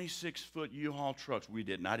 26-foot U-Haul trucks. We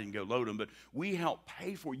didn't. I didn't go load them, but we helped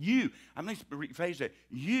pay for you. I'm going to rephrase that.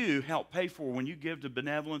 You help pay for, when you give to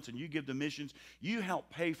benevolence and you give to missions, you help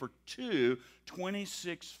pay for 2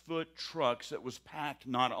 26-foot trucks that was packed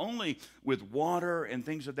not only with water and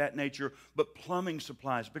things of that nature, but plumbing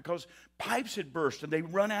supplies, because pipes had burst and they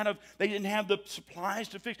didn't have the supplies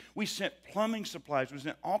to fix. We sent plumbing supplies. We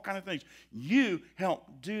sent all kinds of things. You help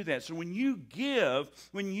do that. So when you give,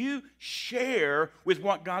 when you share with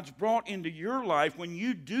what God's brought into your life, when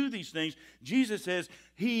you do these things, Jesus says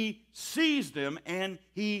He sees them and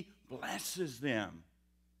He blesses them.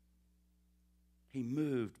 He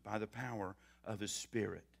moved by the power of His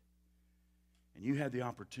Spirit. And you had the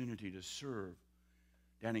opportunity to serve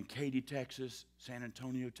down in Katy, Texas, San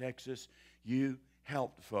Antonio, Texas. You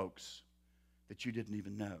helped folks that you didn't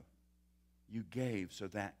even know. You gave so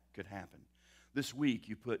that could happen. This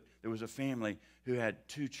week, there was a family who had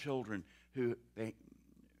 2 children who they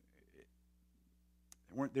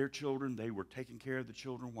weren't their children. They were taking care of the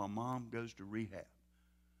children while mom goes to rehab.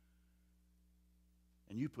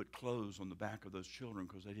 And you put clothes on the back of those children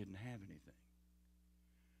because they didn't have anything.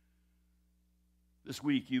 This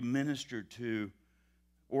week, you ministered to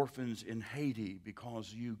orphans in Haiti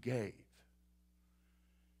because you gave.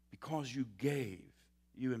 Because you gave,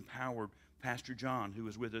 you empowered Pastor John, who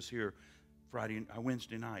was with us here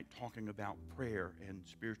Wednesday night, talking about prayer and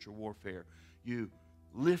spiritual warfare. You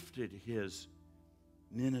lifted his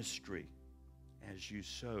ministry as you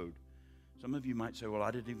sowed. Some of you might say, well,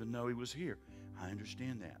 I didn't even know he was here. I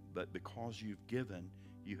understand that. But because you've given,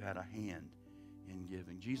 you had a hand in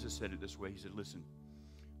giving. Jesus said it this way. He said, listen,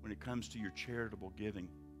 when it comes to your charitable giving,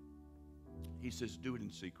 He says, do it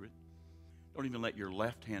in secret. Don't even let your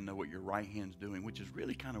left hand know what your right hand's doing, which is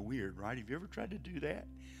really kind of weird, right? Have you ever tried to do that?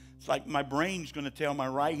 It's like my brain's going to tell my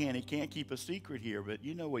right hand he can't keep a secret here, but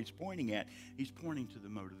you know what he's pointing at. He's pointing to the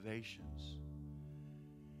motivations.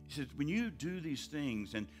 He says, when you do these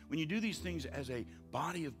things, and when you do these things as a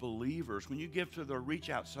body of believers, when you give to the Reach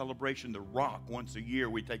Out celebration, the Rock, once a year,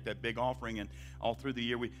 we take that big offering, and all through the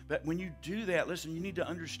year, but when you do that, listen, you need to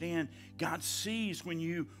understand, God sees when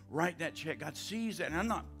you write that check. God sees that, and I'm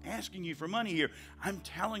not asking you for money here. I'm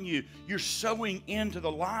telling you, you're sowing into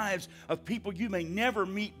the lives of people you may never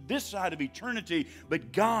meet this side of eternity,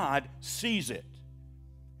 but God sees it,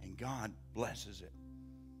 and God blesses it.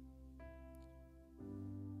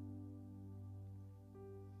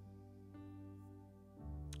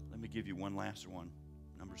 Let me give you one last one.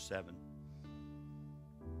 Number 7.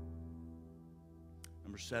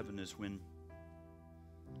 Number 7 is when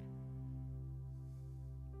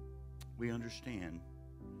we understand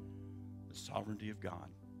the sovereignty of God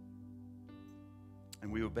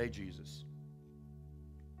and we obey Jesus.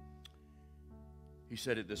 He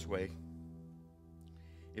said it this way: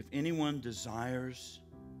 if anyone desires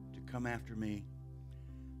to come after me,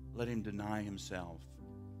 let him deny himself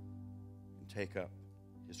and take up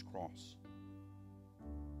His cross.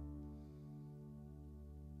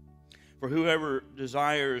 For whoever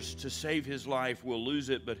desires to save his life will lose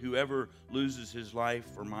it, but whoever loses his life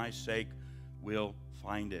for my sake will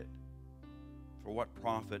find it. For what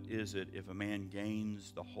profit is it if a man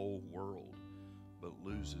gains the whole world but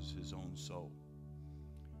loses his own soul?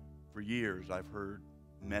 For years I've heard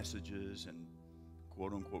messages and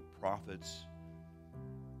quote-unquote prophets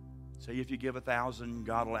Say if you give 1,000,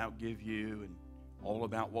 God will outgive you, and all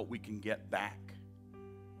about what we can get back.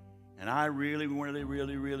 And I really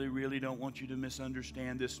don't want you to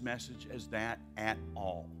misunderstand this message as that at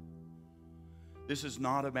all. This is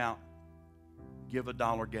not about give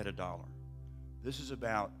 $1, get $1. This is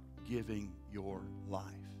about giving your life.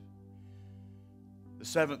 The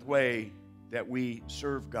seventh way that we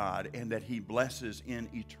serve God and that He blesses in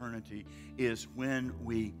eternity is when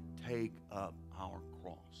we take up our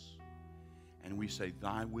cross and we say,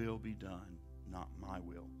 Thy will be done, not my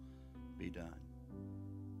will be done.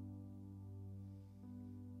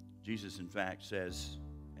 Jesus, in fact, says,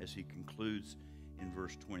 as He concludes in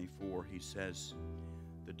verse 24, He says,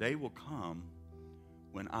 the day will come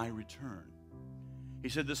when I return. He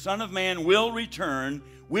said, the Son of Man will return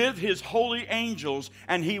with His holy angels,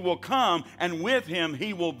 and He will come, and with Him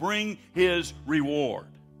He will bring His reward.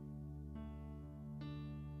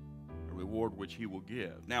 A reward which He will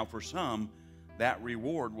give. Now, for some, that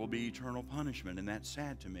reward will be eternal punishment, and that's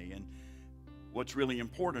sad to me. And what's really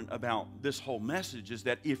important about this whole message is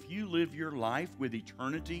that if you live your life with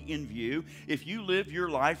eternity in view, if you live your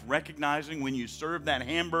life recognizing when you serve that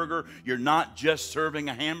hamburger, you're not just serving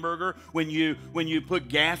a hamburger, when you put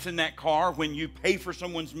gas in that car, when you pay for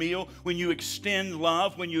someone's meal, when you extend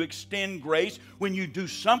love, when you extend grace, when you do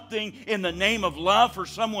something in the name of love for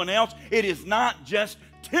someone else, it is not just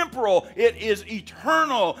temporal, it is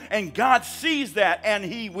eternal, and God sees that and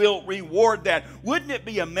He will reward that. Wouldn't it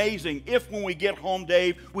be amazing if when we get home,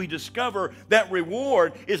 Dave, we discover that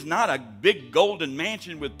reward is not a big golden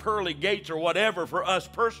mansion with pearly gates or whatever for us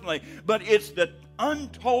personally, but it's the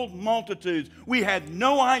untold multitudes we had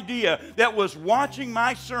no idea that was watching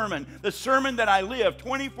my sermon, the sermon that I live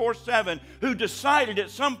 24/7, who decided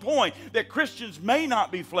at some point that Christians may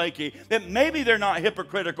not be flaky, that maybe they're not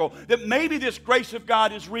hypocritical, that maybe this grace of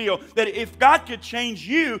God is real, that if God could change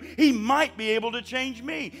you, He might be able to change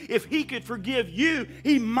me. If He could forgive you,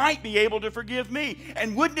 He might be able to forgive me.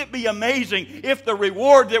 And wouldn't it be amazing if the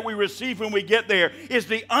reward that we receive when we get there is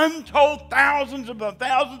the untold thousands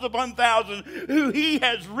upon thousands who He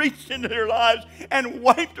has reached into their lives and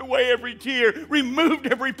wiped away every tear, removed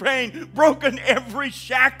every pain, broken every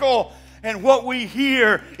shackle. And what we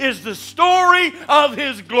hear is the story of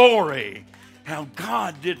His glory. How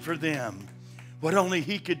God did for them what only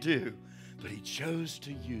He could do. But He chose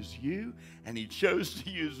to use you, and He chose to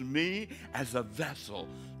use me as a vessel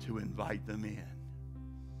to invite them in.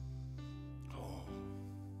 Oh,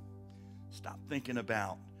 stop thinking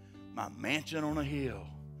about my mansion on a hill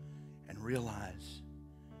and realize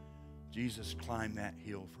Jesus climbed that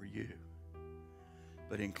hill for you.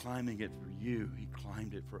 But in climbing it for you, He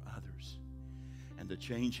climbed it for others. And the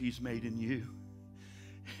change He's made in you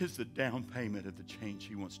is the down payment of the change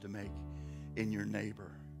He wants to make in your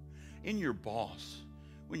neighbor, in your boss.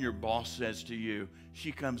 When your boss says to you,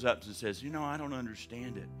 she comes up and says, you know, I don't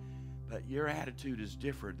understand it, but your attitude is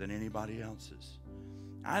different than anybody else's.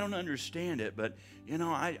 I don't understand it, but, you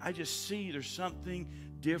know, I just see there's something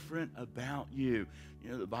different about you.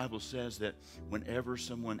 You know, the Bible says that whenever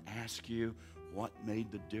someone asks you what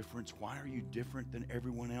made the difference, why are you different than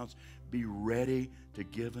everyone else, be ready to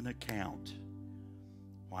give an account.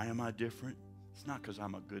 Why am I different? It's not because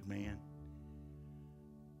I'm a good man.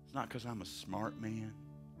 It's not because I'm a smart man.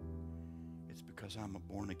 It's because I'm a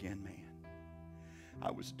born-again man.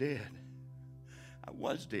 I was dead. I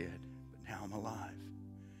was dead, but now I'm alive.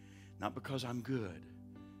 Not because I'm good,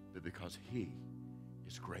 but because He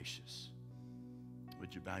is gracious.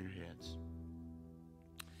 Would you bow your heads?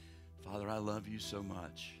 Father, I love You so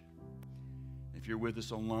much. If you're with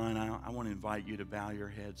us online, I want to invite you to bow your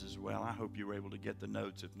heads as well. I hope you were able to get the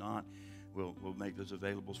notes. If not, we'll make those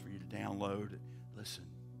available for you to download. Listen,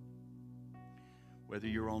 whether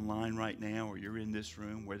you're online right now or you're in this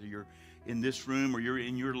room, whether you're in this room or you're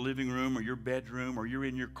in your living room or your bedroom or you're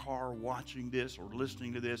in your car watching this or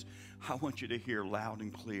listening to this, I want you to hear loud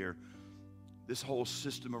and clear this whole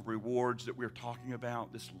system of rewards that we're talking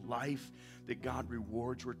about, this life that God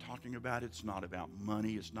rewards we're talking about. It's not about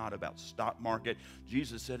money. It's not about stock market.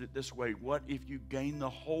 Jesus said it this way: what if you gain the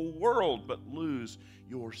whole world but lose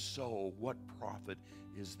your soul? What profit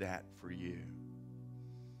is that for you?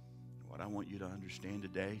 What I want you to understand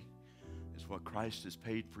today is what Christ has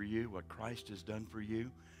paid for you, what Christ has done for you,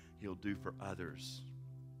 He'll do for others.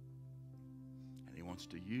 And He wants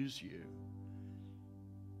to use you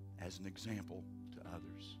as an example to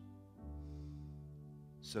others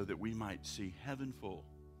so that we might see heaven full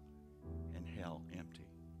and hell empty.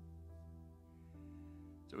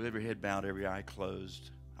 So with every head bowed, every eye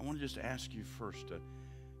closed, I want to just ask you first to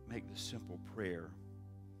make this simple prayer.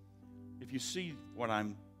 If you see what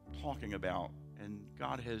I'm talking about and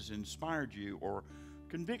God has inspired you or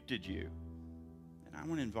convicted you. And I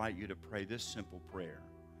want to invite you to pray this simple prayer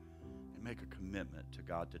and make a commitment to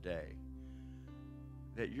God today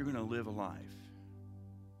that you're going to live a life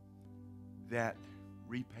that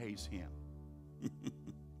repays Him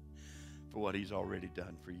for what He's already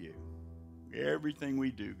done for you. Everything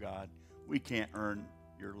we do, God, we can't earn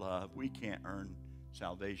your love. We can't earn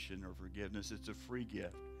salvation or forgiveness. It's a free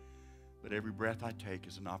gift. But every breath I take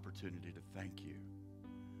is an opportunity to thank you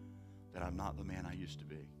that I'm not the man I used to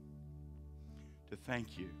be. To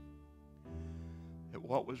thank you that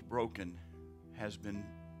what was broken has been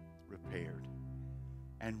repaired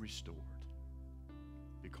and restored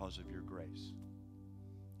because of your grace,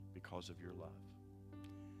 because of your love.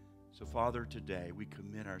 So, Father, today we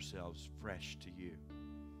commit ourselves fresh to you,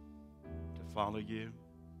 to follow you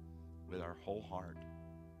with our whole heart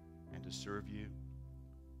and to serve you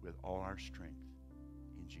with all our strength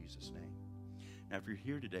in Jesus' name. Now, if you're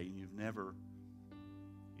here today and you've never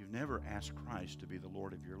asked Christ to be the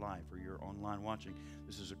Lord of your life, or you're online watching,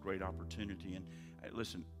 this is a great opportunity. And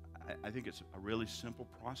listen, I think it's a really simple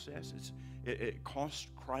process. It cost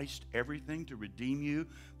Christ everything to redeem you,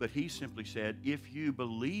 but He simply said, if you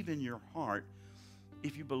believe in your heart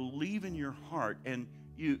and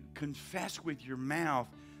you confess with your mouth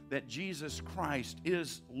that Jesus Christ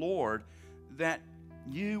is Lord, that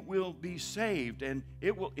you will be saved, and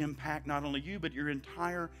it will impact not only you but your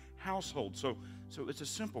entire household. So it's a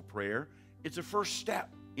simple prayer. It's a first step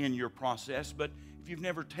in your process, but if you've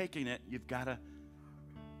never taken it, you've got to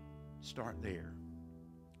start there.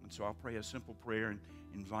 And so I'll pray a simple prayer and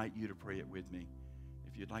invite you to pray it with me.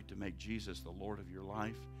 If you'd like to make Jesus the Lord of your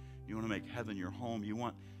life, you want to make heaven your home, you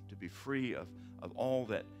want to be free of all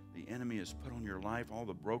that the enemy has put on your life, all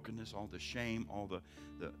the brokenness, all the shame, all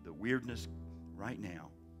the weirdness, right now,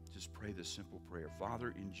 just pray this simple prayer.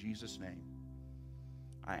 Father, in Jesus' name,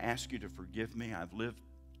 I ask you to forgive me. I've lived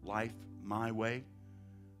life my way,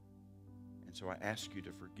 and so I ask you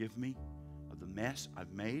to forgive me of the mess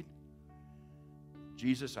I've made.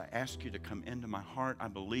 Jesus, I ask you to come into my heart. I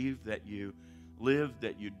believe that you lived,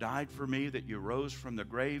 that you died for me, that you rose from the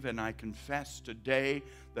grave, and I confess today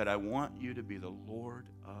that I want you to be the Lord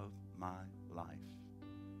of my life.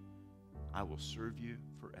 I will serve you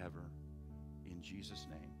forever. In Jesus'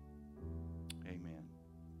 name, amen.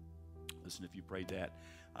 Listen, if you prayed that,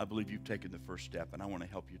 I believe you've taken the first step, and I want to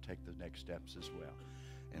help you take the next steps as well.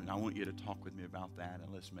 And I want you to talk with me about that,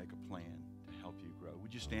 and let's make a plan to help you grow.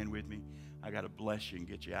 Would you stand with me? I got to bless you and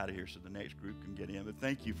get you out of here so the next group can get in. But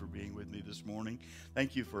thank you for being with me this morning.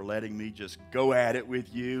 Thank you for letting me just go at it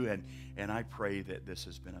with you. And I pray that this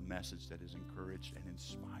has been a message that has encouraged and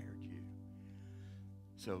inspired you.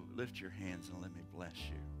 So lift your hands and let me bless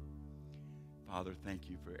you. Father, thank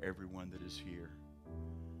you for everyone that is here.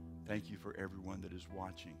 Thank you for everyone that is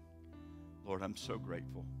watching. Lord, I'm so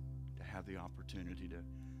grateful to have the opportunity to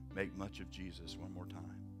make much of Jesus one more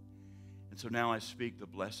time. And so now I speak the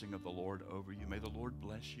blessing of the Lord over you. May the Lord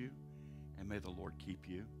bless you, and may the Lord keep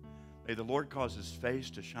you. May the Lord cause His face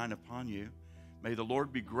to shine upon you. May the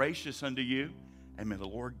Lord be gracious unto you, and may the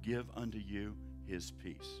Lord give unto you His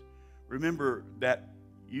peace. Remember that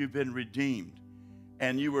you've been redeemed.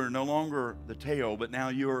 And you are no longer the tail, but now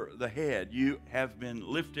you're the head. You have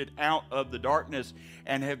been lifted out of the darkness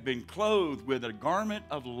and have been clothed with a garment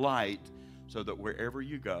of light, so that wherever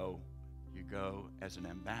you go as an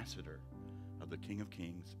ambassador of the King of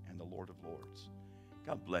Kings and the Lord of Lords.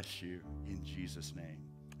 God bless you in Jesus' name.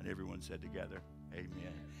 And everyone said together,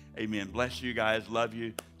 amen. Amen. Bless you guys. Love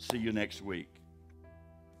you. See you next week.